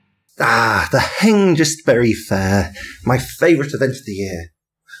The Hengistbury Fair, my favourite event of the year.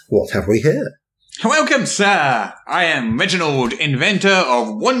 What have we here? Welcome, sir. I am Reginald, inventor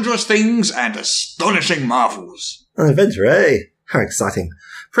of wondrous things and astonishing marvels. An inventor, eh? How exciting.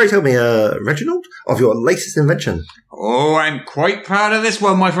 Pray tell me, Reginald, of your latest invention. Oh, I'm quite proud of this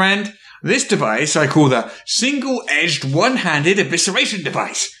one, my friend. This device I call the Single-Edged One-Handed Evisceration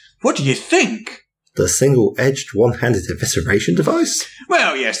Device. What do you think? The Single-Edged One-Handed Evisceration Device?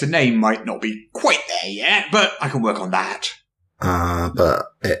 Well, yes, the name might not be quite there yet, but I can work on that. But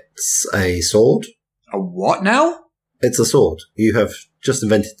it's a sword? A what now? It's a sword. You have just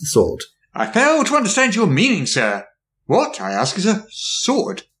invented the sword. I fail to understand your meaning, sir. What, I ask, is a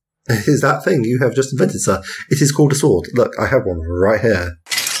sword? It is that thing you have just invented, sir. It is called a sword. Look, I have one right here.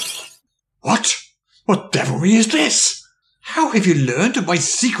 What? What devilry is this? How have you learned of my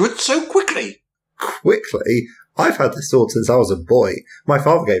secret so quickly? Quickly? I've had this sword since I was a boy. My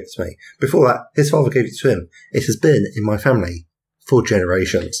father gave it to me. Before that, his father gave it to him. It has been in my family for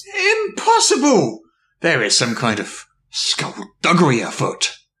generations. Impossible! There is some kind of skullduggery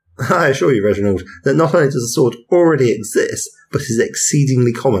afoot. I assure you, Reginald, that not only does a sword already exist, but is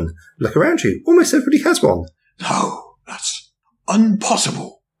exceedingly common. Look around you. Almost everybody has one. No, that's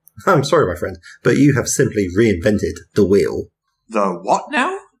impossible. I'm sorry, my friend, but you have simply reinvented the wheel. The what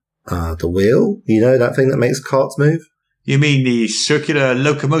now? The wheel? You know, that thing that makes carts move? You mean the circular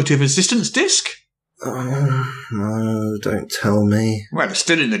locomotive assistance disc? No, don't tell me. Well, it's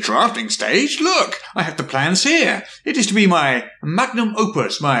still in the drafting stage. Look, I have the plans here. It is to be my magnum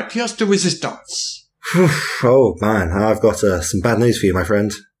opus, my pièce de résistance. Oh, man, I've got some bad news for you, my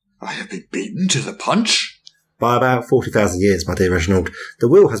friend. I have been beaten to the punch? By about 40,000 years, my dear Reginald. The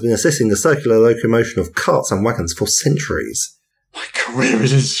wheel has been assisting the circular locomotion of carts and wagons for centuries. My career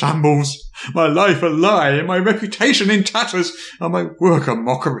is in shambles, my life a lie, and my reputation in tatters, and my work a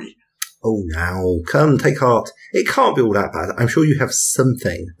mockery. Oh, now, come, take heart. It can't be all that bad. I'm sure you have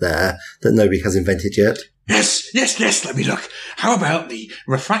something there that nobody has invented yet. Yes, let me look. How about the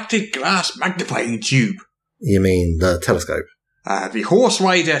refracted glass magnifying tube? You mean the telescope? The horse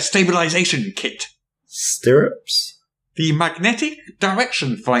rider stabilization kit. Stirrups? The magnetic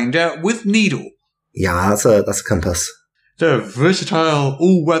direction finder with needle. Yeah, that's a compass. The versatile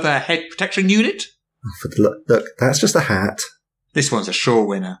all-weather head protection unit. Look, that's just a hat. This one's a sure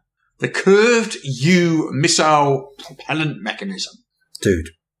winner. The curved U missile propellant mechanism. Dude,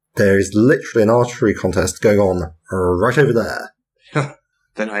 there is literally an archery contest going on right over there.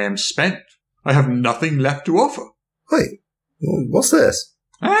 Then I am spent. I have nothing left to offer. Wait, what's this?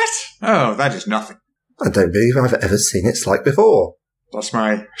 What? Oh, that is nothing. I don't believe I've ever seen its like before. That's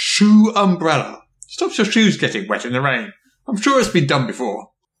my shoe umbrella. Stops your shoes getting wet in the rain. I'm sure it's been done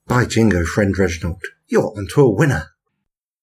before. By jingo, friend Reginald, you're onto a winner.